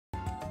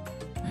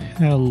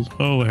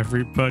Hello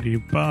everybody,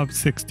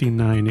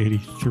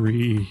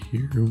 Bob6983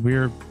 here.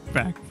 We're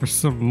back for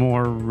some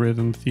more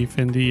Rhythm Thief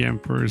and the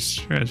Emperor's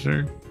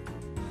Treasure.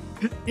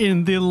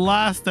 In the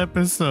last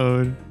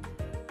episode,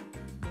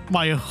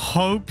 my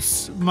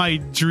hopes, my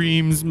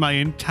dreams, my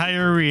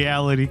entire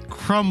reality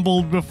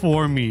crumbled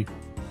before me.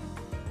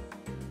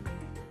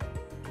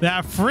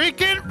 That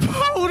freaking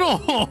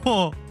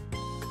poodle!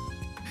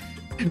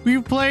 We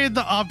played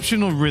the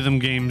optional rhythm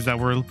games that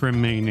were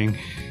remaining.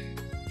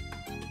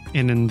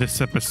 And in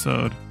this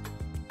episode,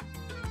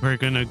 we're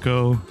gonna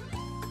go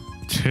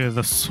to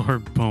the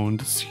Sorbonne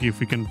to see if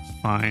we can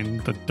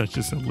find the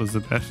Duchess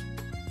Elisabeth.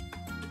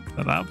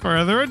 Without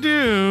further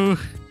ado,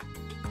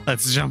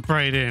 let's jump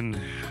right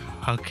in.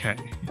 Okay.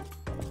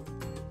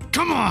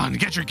 Come on,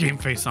 get your game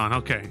face on.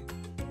 Okay.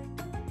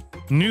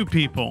 New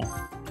people.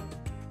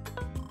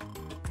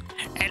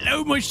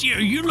 Hello, monsieur.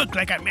 You look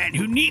like a man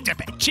who needs a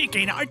pet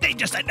chicken. Aren't they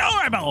just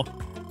adorable?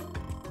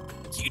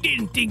 You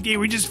didn't think they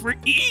were just for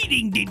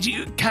eating, did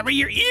you? Cover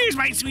your ears,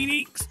 my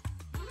sweeties.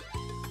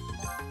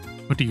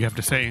 What do you have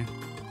to say?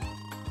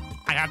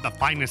 I have the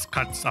finest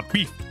cuts of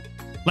beef,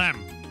 lamb,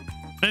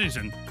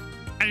 venison,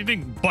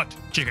 anything but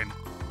chicken.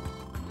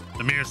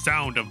 The mere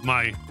sound of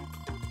my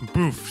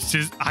boof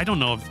I don't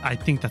know if I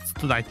think that's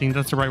the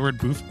right word,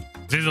 boof.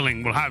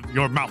 Sizzling will have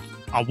your mouth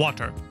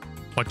awater.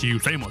 What do you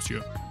say,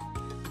 monsieur?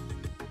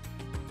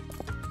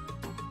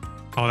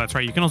 Oh, that's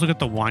right. You can also get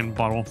the wine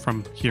bottle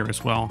from here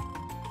as well.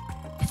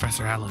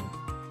 Professor Allen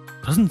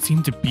doesn't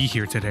seem to be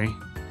here today.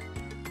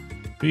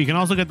 But you can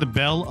also get the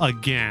bell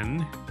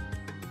again.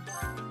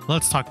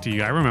 Let's talk to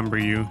you. I remember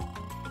you.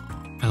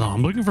 Hello,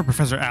 I'm looking for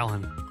Professor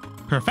Allen.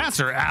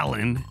 Professor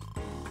Allen?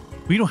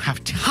 We don't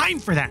have time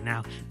for that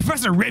now.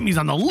 Professor Remy's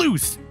on the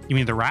loose. You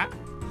mean the rat?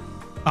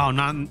 Oh,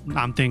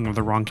 I'm thinking of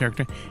the wrong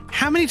character.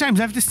 How many times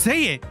do I have to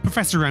say it,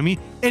 Professor Remy?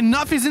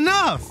 Enough is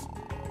enough.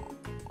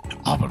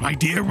 Oh, but my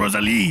dear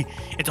Rosalie,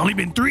 it's only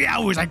been 3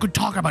 hours. I could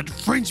talk about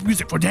French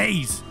music for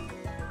days.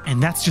 And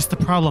that's just the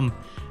problem.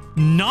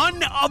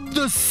 None of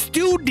the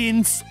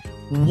students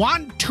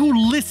want to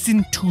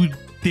listen to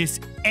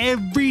this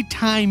every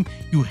time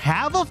you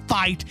have a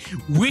fight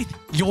with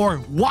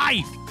your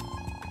wife.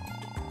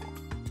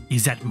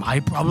 Is that my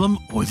problem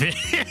or the...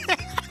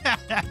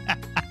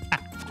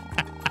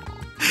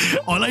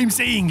 All I'm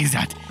saying is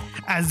that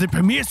as the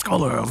premier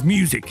scholar of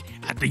music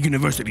at the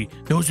university,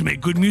 those who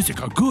make good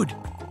music are good,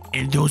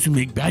 and those who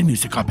make bad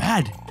music are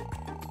bad.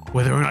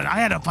 Whether or not I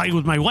had a fight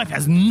with my wife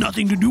has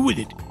nothing to do with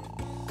it.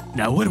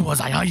 Now, what was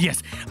I? Ah,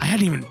 yes, I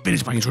hadn't even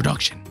finished my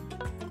introduction.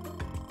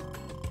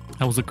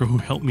 That was the girl who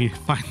helped me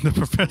find the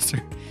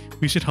professor.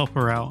 We should help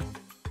her out.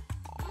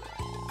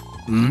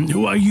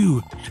 Who are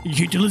you? You're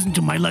here to listen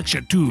to my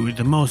lecture too.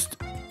 The more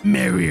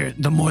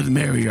the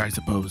merrier, I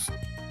suppose.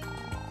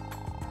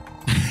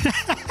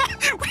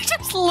 We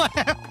just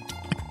left.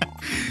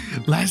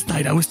 Last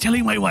night, I was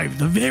telling my wife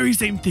the very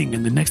same thing,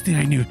 and the next thing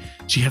I knew,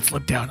 she had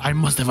slipped out. I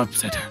must have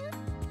upset her.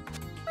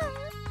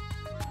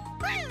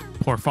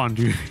 Poor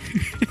Fondue.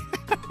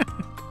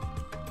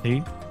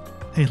 They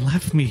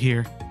left me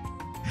here.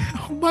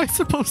 How am I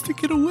supposed to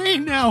get away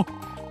now?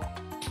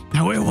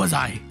 Now, where was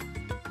I?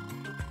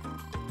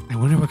 I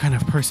wonder what kind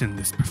of person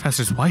this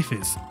professor's wife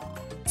is.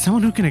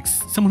 Someone who can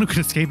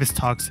escape his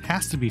talks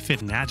has to be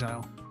fit and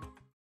agile.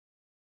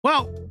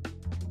 Well,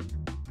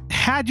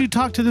 had you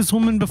talked to this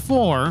woman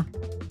before,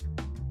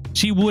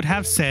 she would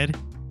have said,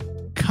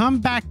 come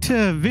back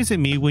to visit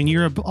me when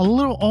you're a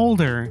little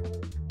older.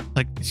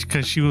 Like,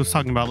 because she was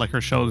talking about like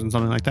her shows and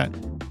something like that.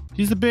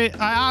 She's a bit,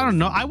 I don't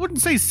know, I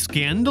wouldn't say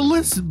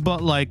scandalous,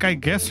 but like, I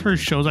guess her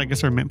shows,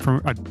 are meant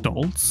for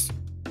adults.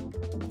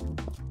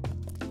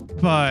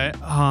 But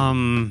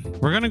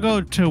we're gonna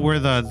go to where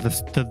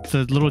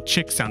the little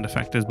chick sound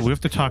effect is, but we have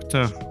to talk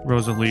to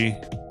Rosalie,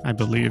 I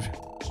believe.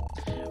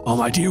 Oh,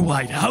 my dear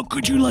wife, how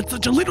could you let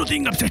such a little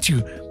thing upset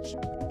you?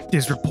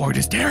 This report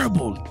is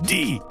terrible.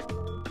 D.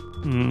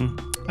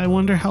 I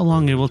wonder how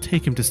long it will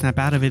take him to snap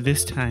out of it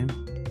this time.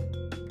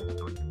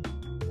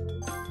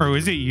 Or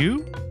is it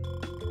you?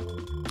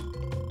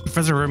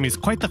 Professor Remy is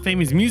quite the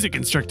famous music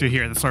instructor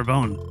here at the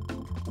Sorbonne.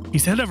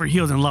 He's head over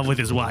heels in love with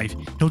his wife.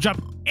 He'll drop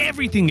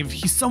everything if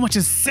he so much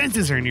as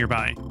senses her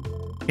nearby.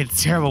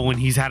 It's terrible when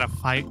he's had a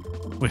fight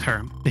with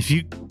her. If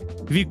you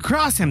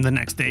cross him the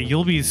next day,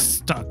 you'll be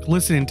stuck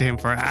listening to him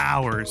for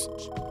hours.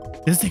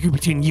 This is secret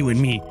between you and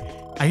me.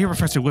 I hear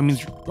Professor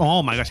Remy's...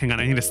 Oh my gosh, hang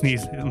on, I need to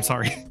sneeze. I'm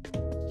sorry.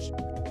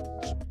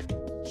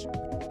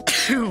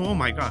 Oh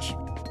my gosh.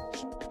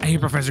 I hear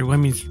Professor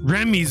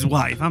Remy's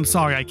wife, I'm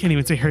sorry, I can't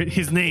even say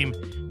his name,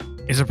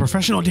 is a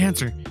professional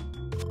dancer.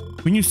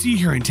 When you see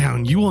her in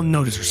town, you will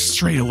notice her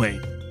straight away.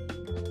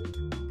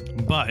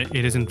 But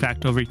it is in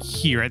fact over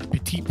here at the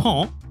Petit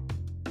Pont.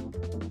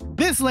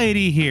 This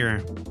lady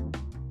here.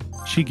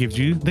 She gives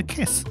you the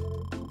kiss.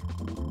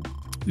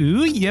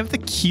 Ooh, you have the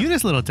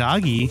cutest little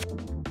doggy.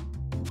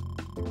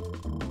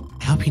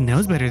 I hope he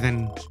knows better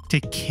than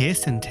to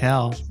kiss and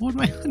tell. What would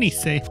my honey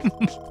say?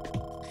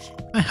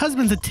 My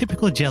husband's a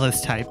typical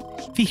jealous type.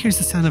 If he hears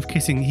the sound of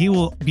kissing, he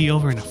will be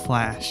over in a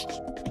flash.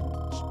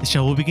 The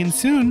show will begin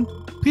soon.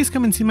 Please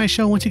come and see my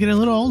show once you get a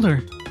little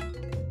older.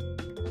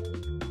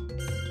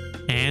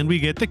 And we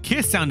get the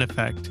kiss sound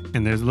effect.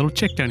 And there's a little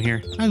chick down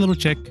here. Hi, little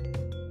chick.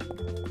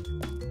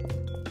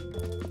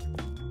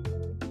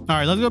 All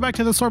right, let's go back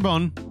to the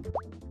Sorbonne.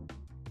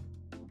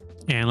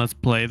 And let's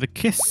play the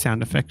kiss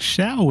sound effect,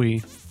 shall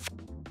we?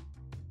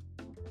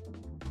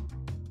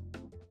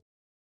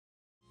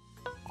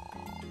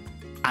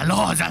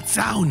 Hello, that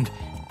sound.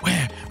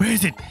 Where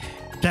is it?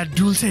 That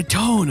dulce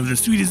tone of the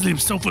sweetest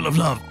lips so full of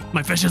love.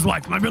 My precious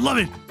wife, my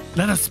beloved.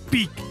 Let us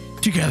speak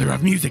together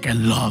of music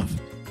and love.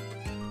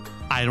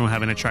 I don't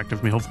have an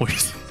attractive male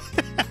voice.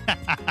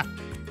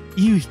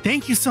 You,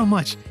 thank you so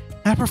much.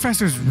 That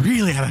professor's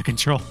really out of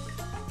control.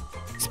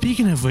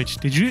 Speaking of which,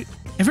 did you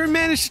ever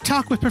manage to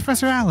talk with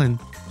Professor Allen?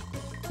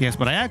 Yes,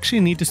 but I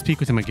actually need to speak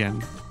with him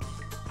again.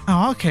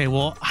 Oh, okay.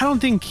 Well, I don't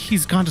think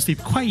he's gone to sleep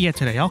quite yet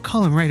today. I'll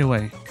call him right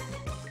away.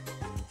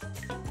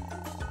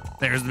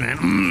 There's the man.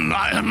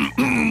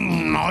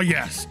 Oh,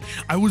 yes.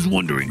 I was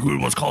wondering who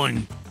was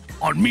calling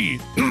on me.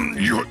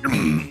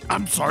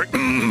 I'm sorry.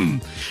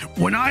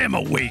 When I am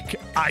awake,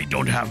 I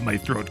don't have my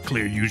throat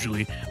clear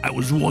usually. I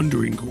was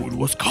wondering who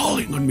was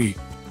calling on me.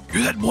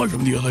 You're that boy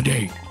from the other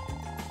day.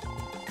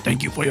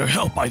 Thank you for your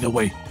help, by the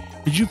way.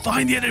 Did you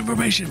find the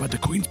information about the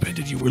Queen's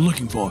pendant you were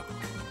looking for?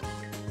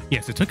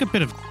 Yes, it took a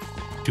bit of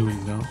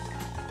doing, though.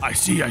 I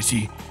see.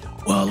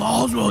 Well,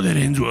 all's well that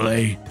ends well,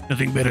 eh?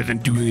 Nothing better than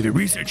doing the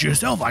research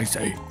yourself, I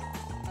say.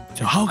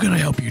 So how can I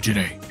help you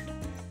today?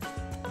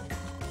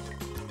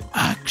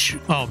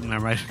 Oh,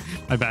 never mind.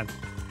 My bad.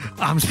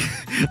 I'm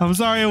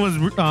sorry I was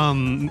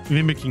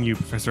mimicking you,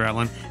 Professor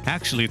Allen.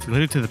 Actually, it's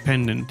related to the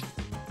pendant.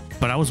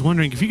 But I was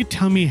wondering if you could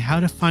tell me how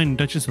to find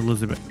Duchess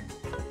Elisabeth.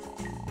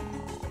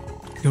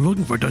 You're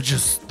looking for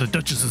the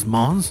Duchess's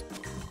Manse?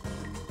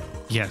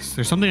 Yes,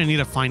 there's something I need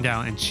to find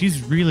out, and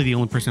she's really the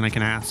only person I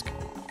can ask.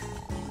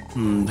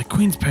 The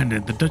Queen's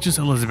pendant, the Duchess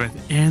Elisabeth,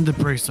 and the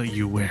bracelet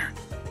you wear.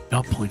 It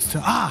all points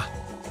to...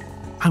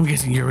 I'm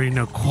guessing you already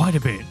know quite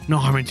a bit. No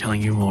harm in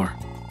telling you more.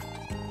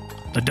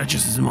 The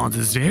Duchess's Manse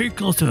is very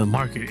close to the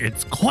market.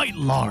 It's quite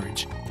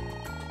large.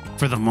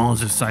 For the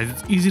Manse's size,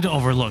 it's easy to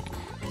overlook.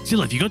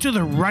 Still, if you go to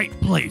the right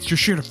place, you're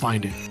sure to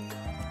find it.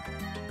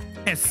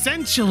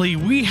 Essentially,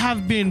 we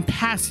have been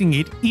passing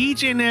it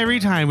each and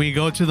every time we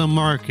go to the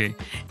market.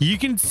 You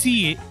can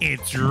see it.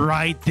 It's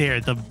right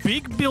there. The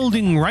big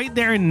building right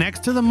there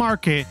next to the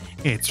market.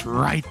 It's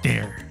right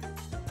there.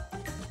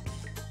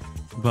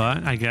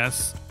 But I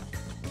guess,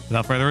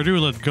 without further ado,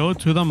 let's go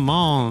to the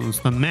Manse.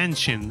 The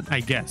mansion, I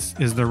guess,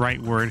 is the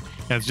right word.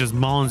 That's just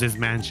Manse's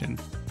mansion.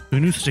 Who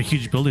knew such a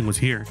huge building was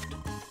here?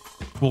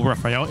 Well,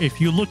 Raphael, if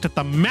you looked at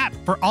the map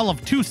for all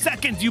of 2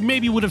 seconds, you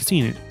maybe would have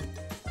seen it.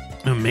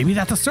 Maybe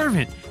that's a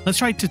servant. Let's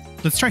try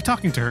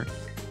talking to her.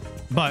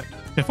 But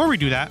before we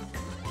do that,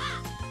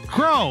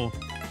 Crow.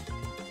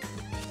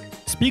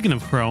 Speaking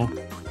of Crow,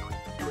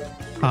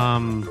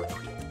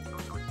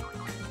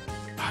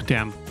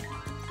 damn.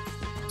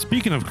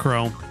 Speaking of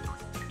Crow,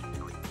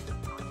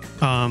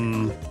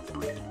 oh,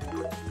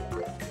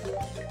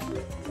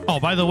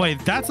 by the way,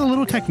 that's a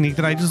little technique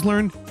that I just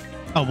learned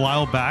a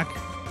while back.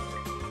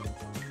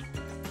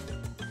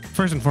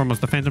 First and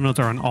foremost, the phantom notes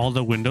are on all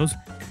the windows.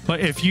 But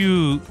if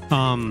you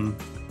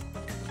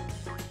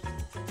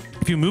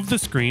move the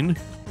screen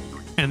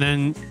and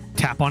then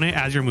tap on it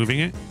as you're moving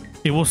it,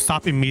 it will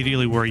stop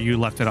immediately where you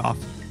left it off,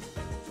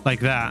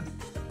 like that.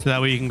 So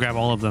that way you can grab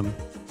all of them.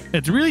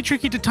 It's really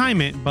tricky to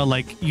time it, but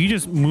like you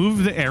just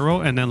move the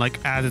arrow and then like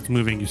as it's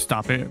moving, you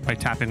stop it by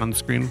tapping on the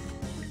screen.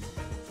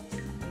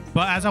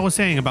 But as I was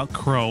saying about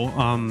Crow,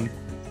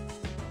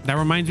 that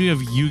reminds me of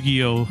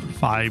Yu-Gi-Oh!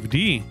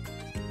 5D.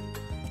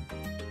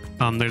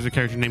 There's a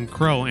character named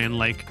Crow, and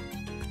like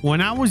when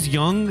I was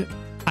young,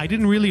 I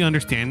didn't really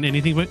understand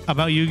anything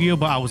about Yu-Gi-Oh!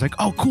 But I was like,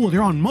 oh cool,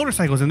 they're on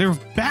motorcycles and they're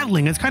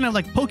battling. It's kind of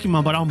like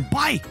Pokemon, but on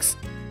bikes.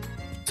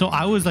 So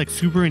I was like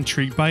super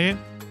intrigued by it.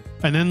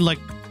 And then like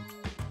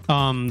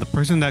the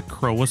person that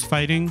Crow was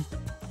fighting,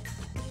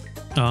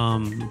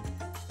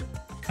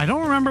 I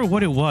don't remember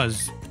what it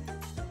was,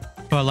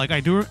 but like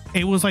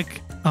it was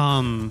like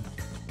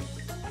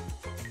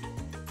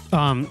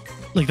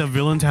the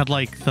villains had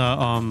like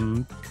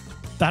the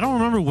I don't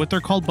remember what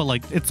they're called, but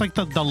like it's like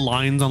the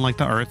lines on like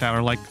the earth that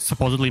are like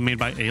supposedly made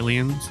by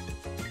aliens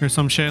or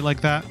some shit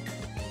like that.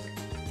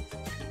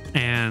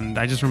 And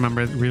I just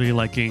remember really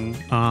liking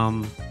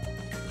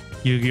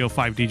Yu-Gi-Oh!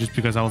 5D just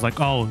because I was like,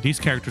 oh, these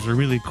characters are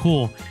really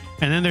cool.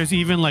 And then there's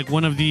even like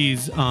one of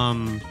these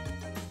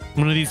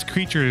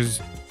creatures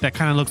that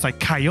kind of looks like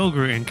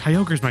Kyogre, and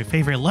Kyogre is my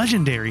favorite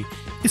legendary.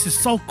 This is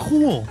so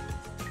cool.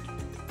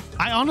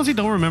 I honestly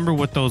don't remember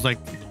what those like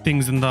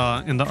things in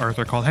the earth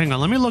are called. Hang on,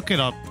 let me look it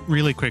up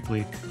really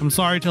quickly. I'm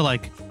sorry to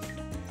like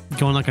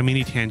go on like a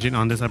mini tangent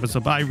on this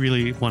episode, but I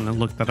really want to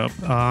look that up.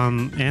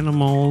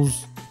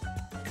 Animals,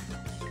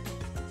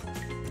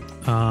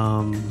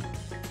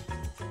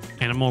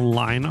 animal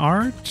line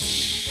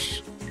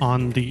art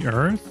on the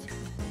earth,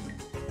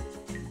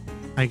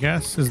 I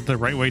guess is the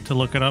right way to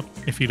look it up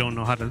if you don't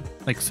know how to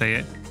like say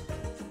it.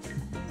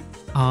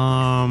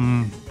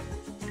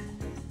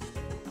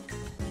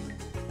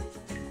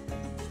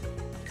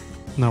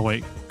 No,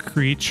 wait.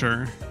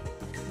 Creature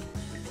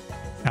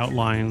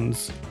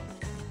outlines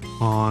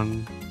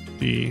on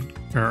the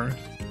earth.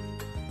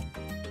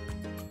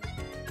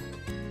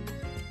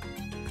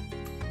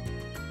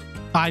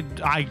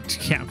 I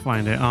can't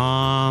find it.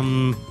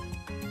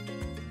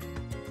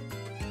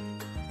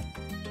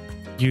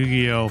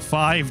 Yu-Gi-Oh!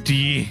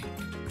 5D.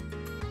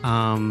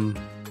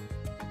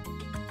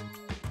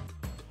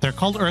 They're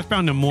called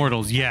Earthbound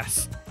Immortals.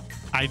 Yes,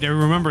 I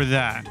remember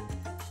that.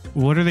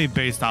 What are they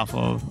based off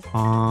of?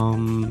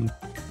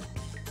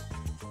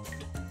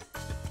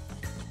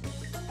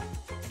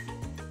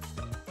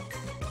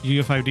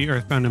 Yu-Gi-Oh! 5D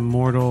Earthbound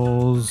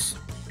Immortals.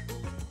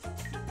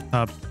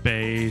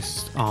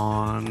 Based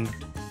on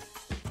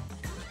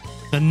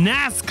the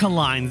Nazca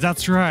lines.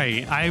 That's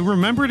right. I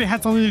remembered it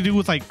had something to do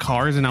with like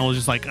cars, and I was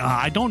just like,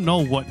 I don't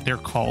know what they're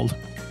called,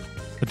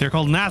 but they're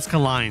called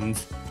Nazca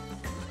lines.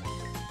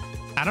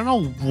 I don't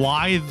know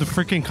why the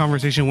freaking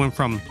conversation went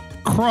from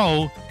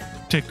Crow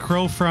to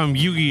Crow from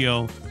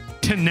Yu-Gi-Oh!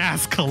 To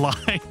Nazca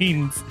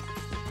lines.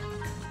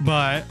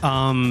 But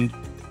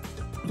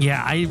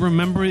yeah, I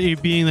remember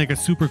it being like a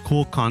super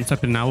cool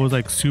concept, and I was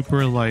like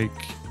super like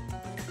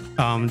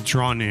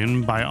drawn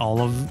in by all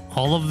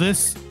of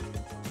this,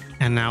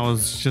 and I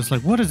was just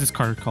like, what is this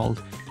card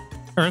called?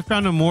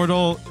 Earthbound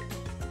Immortal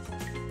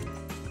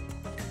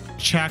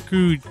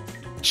Chaku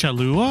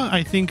Chalua,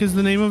 I think is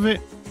the name of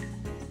it.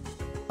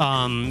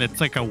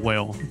 It's like a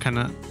whale, kind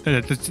of.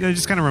 It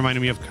just kind of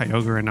reminded me of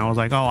Kyogre, and I was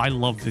like, oh, I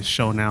love this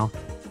show now.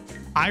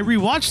 I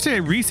rewatched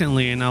it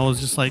recently, and I was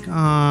just like,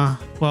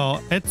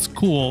 well, it's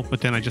cool,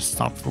 but then I just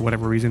stopped for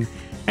whatever reason.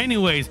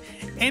 Anyways,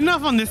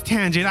 enough on this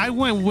tangent. I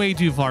went way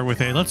too far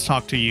with it. Let's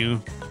talk to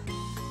you.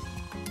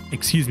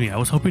 Excuse me, I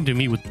was hoping to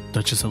meet with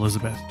Duchess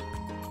Elisabeth.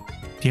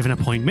 Do you have an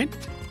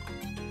appointment?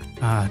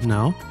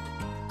 No.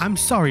 I'm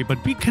sorry,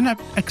 but we cannot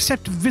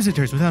accept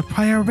visitors without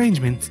prior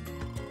arrangements.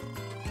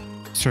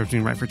 Serves me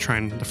right for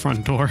trying the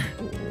front door.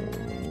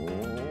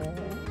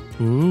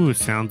 Ooh,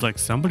 sounds like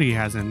somebody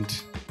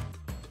hasn't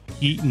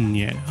eaten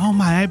yet. Oh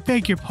my, I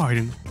beg your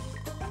pardon.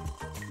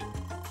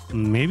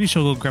 Maybe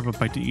she'll go grab a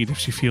bite to eat if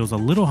she feels a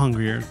little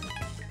hungrier.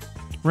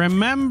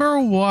 Remember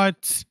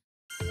what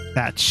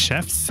that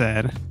chef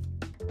said?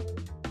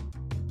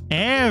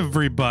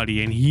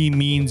 Everybody, and he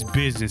means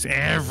business,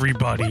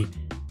 everybody,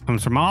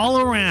 comes from all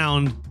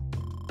around.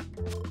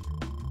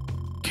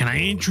 Can I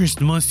interest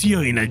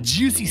Monsieur in a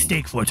juicy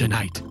steak for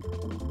tonight?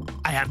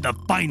 I have the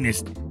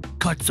finest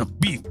cuts of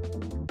beef,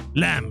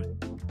 lamb,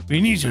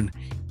 venison,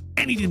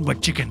 anything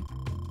but chicken.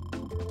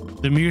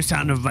 The mere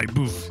sound of my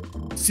boof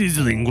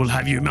sizzling will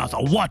have your mouth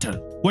awater.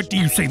 What do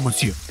you say,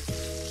 Monsieur?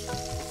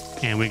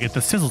 And we get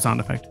the sizzle sound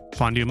effect.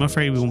 Fondue, I'm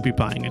afraid we won't be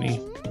buying any.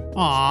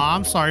 Aw,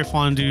 I'm sorry,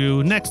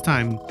 Fondue. Next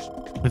time.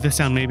 With this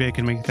sound, maybe I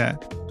can make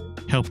that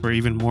helper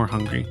even more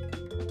hungry.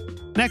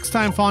 Next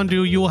time,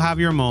 Fondue, you will have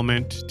your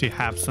moment to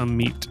have some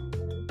meat.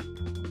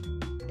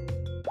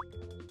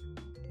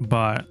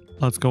 But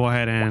let's go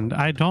ahead and...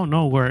 I don't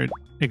know where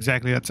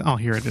exactly that's... Oh,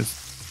 here it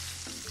is.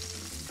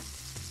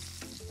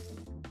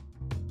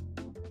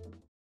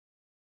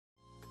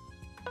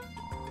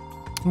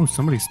 Oh,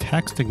 somebody's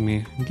texting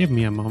me. Give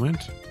me a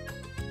moment.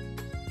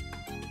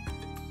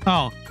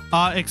 Oh,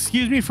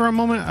 excuse me for a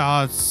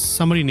moment.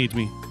 Somebody needs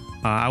me.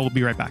 I will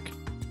be right back.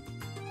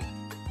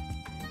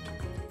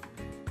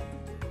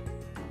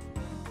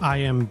 I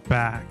am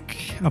back.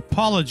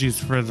 Apologies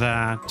for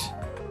that.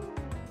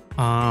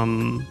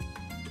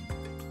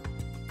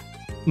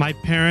 My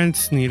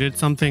parents needed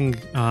something.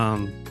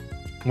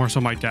 More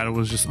so my dad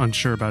was just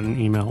unsure about an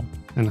email.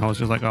 And I was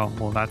just like, oh,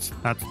 well,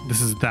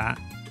 this is that.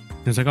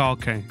 And he's like, oh,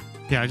 okay.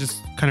 Yeah, I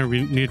just kind of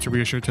needed to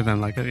reassure to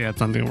them, like, yeah, it's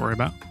nothing to worry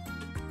about.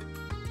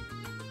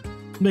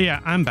 But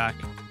yeah, I'm back.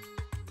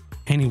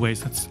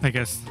 Anyways, that's, I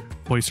guess,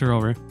 voice her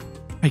over.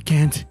 I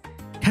can't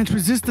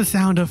resist the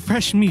sound of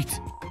fresh meat.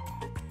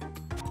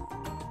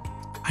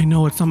 I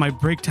know it's not my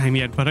break time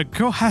yet, but a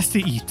girl has to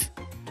eat.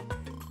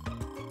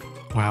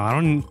 Wow, I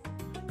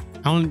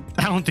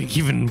don't think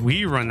even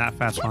we run that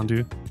fast,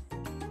 Fondue.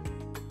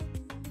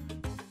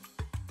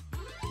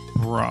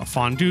 Bruh,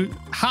 Fondue,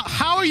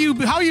 how are you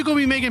gonna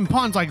be making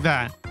puns like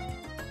that?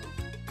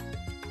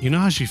 You know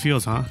how she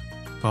feels, huh?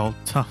 Well,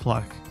 tough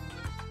luck.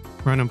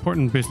 We're an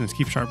important business.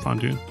 Keep sharp,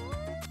 Fondue.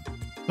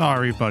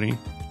 Sorry, buddy.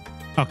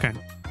 Okay.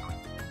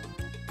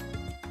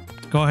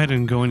 Go ahead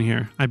and go in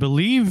here. I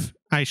believe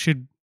I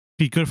should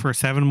be good for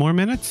 7 more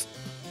minutes.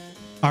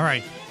 All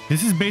right.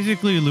 This is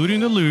basically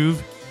looting the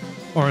Louvre,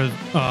 or the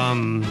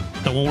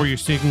one where you're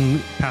sneaking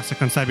past the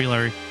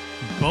constabulary.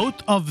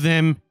 Both of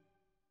them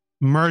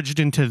merged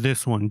into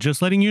this one.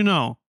 Just letting you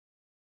know.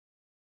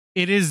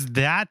 It is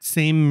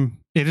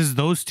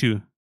those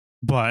two,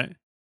 but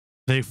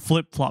they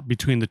flip-flop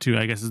between the two,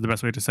 I guess is the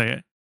best way to say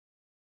it.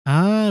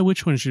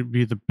 Which one should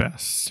be the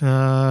best?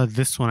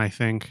 This one, I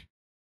think.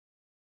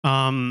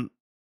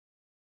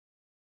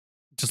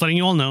 Just letting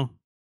you all know.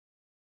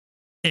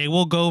 It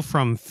will go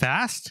from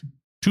fast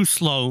to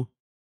slow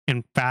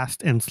and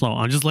fast and slow.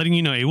 I'm just letting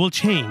you know it will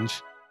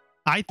change.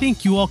 I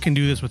think you all can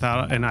do this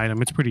without an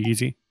item. It's pretty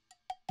easy.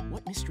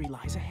 What mystery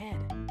lies ahead?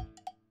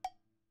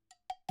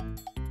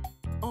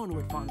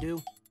 Onward,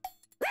 Fondue.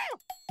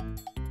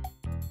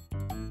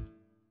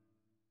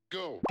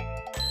 Go.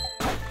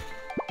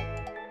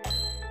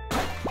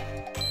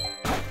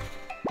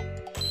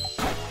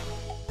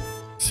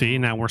 See,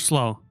 now we're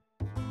slow.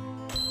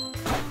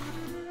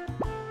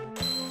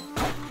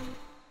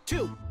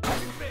 2.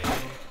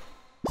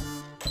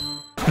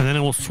 And then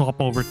it will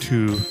swap over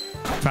to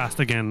fast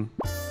again.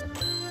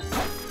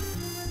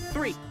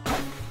 3.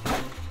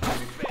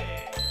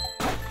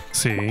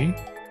 See?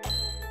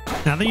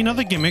 Now that you know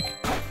the gimmick,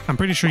 I'm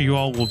pretty sure you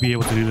all will be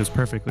able to do this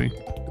perfectly.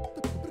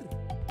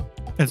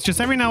 It's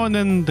just every now and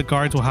then the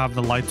guards will have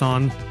the lights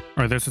on,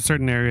 or there's a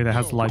certain area that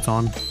has the lights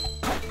on.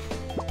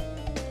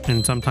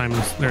 And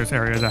sometimes there's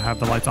areas that have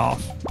the lights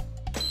off.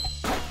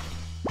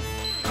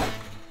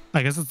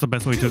 I guess it's the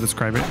best way to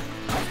describe it.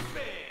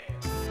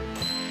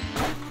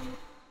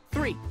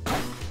 3.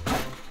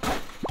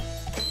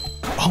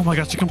 Oh my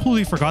gosh, I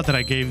completely forgot that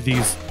I gave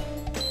these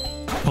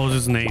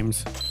poses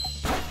names.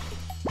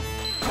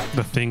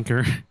 The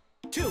Thinker.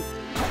 2.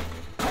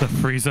 The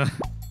Frieza.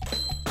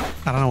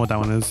 I don't know what that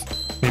one is.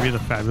 Maybe the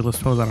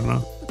Fabulous pose, I don't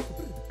know.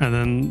 And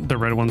then the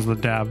red one's the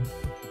Dab.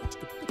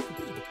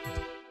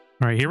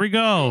 All right, here we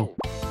go.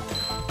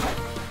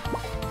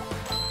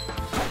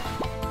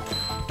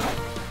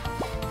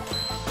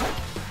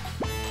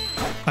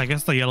 I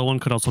guess the yellow one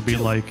could also be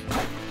like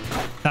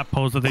that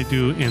pose that they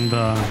do in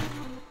the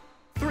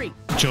 3.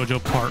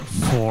 JoJo Part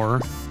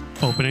 4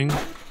 opening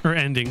or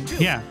ending.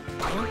 Yeah.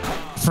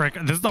 Frick,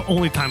 this is the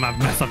only time I've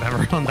messed up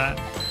ever on that.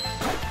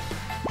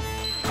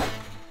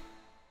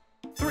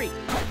 3.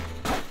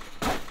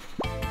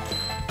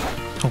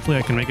 Hopefully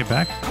I can make it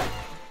back.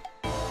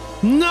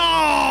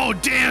 No,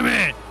 damn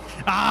it!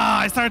 Ah,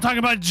 I started talking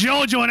about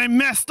JoJo and I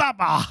messed up.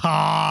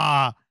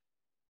 Ah,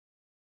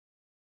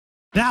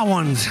 that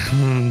one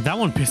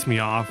pissed me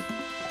off.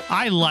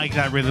 I like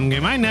that rhythm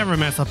game. I never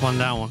mess up on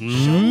that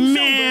one,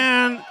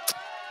 man.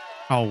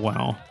 Oh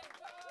well,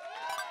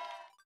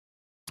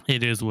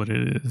 it is what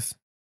it is.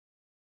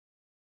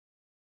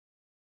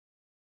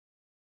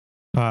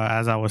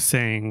 As I was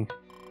saying,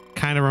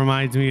 kind of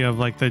reminds me of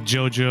like the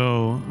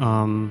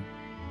JoJo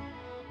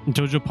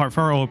Part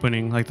 4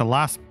 opening, like the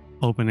last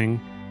opening,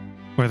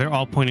 where they're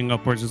all pointing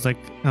upwards. It's like,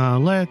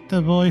 let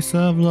the voice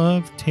of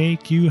love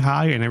take you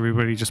higher, and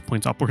everybody just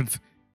points upwards.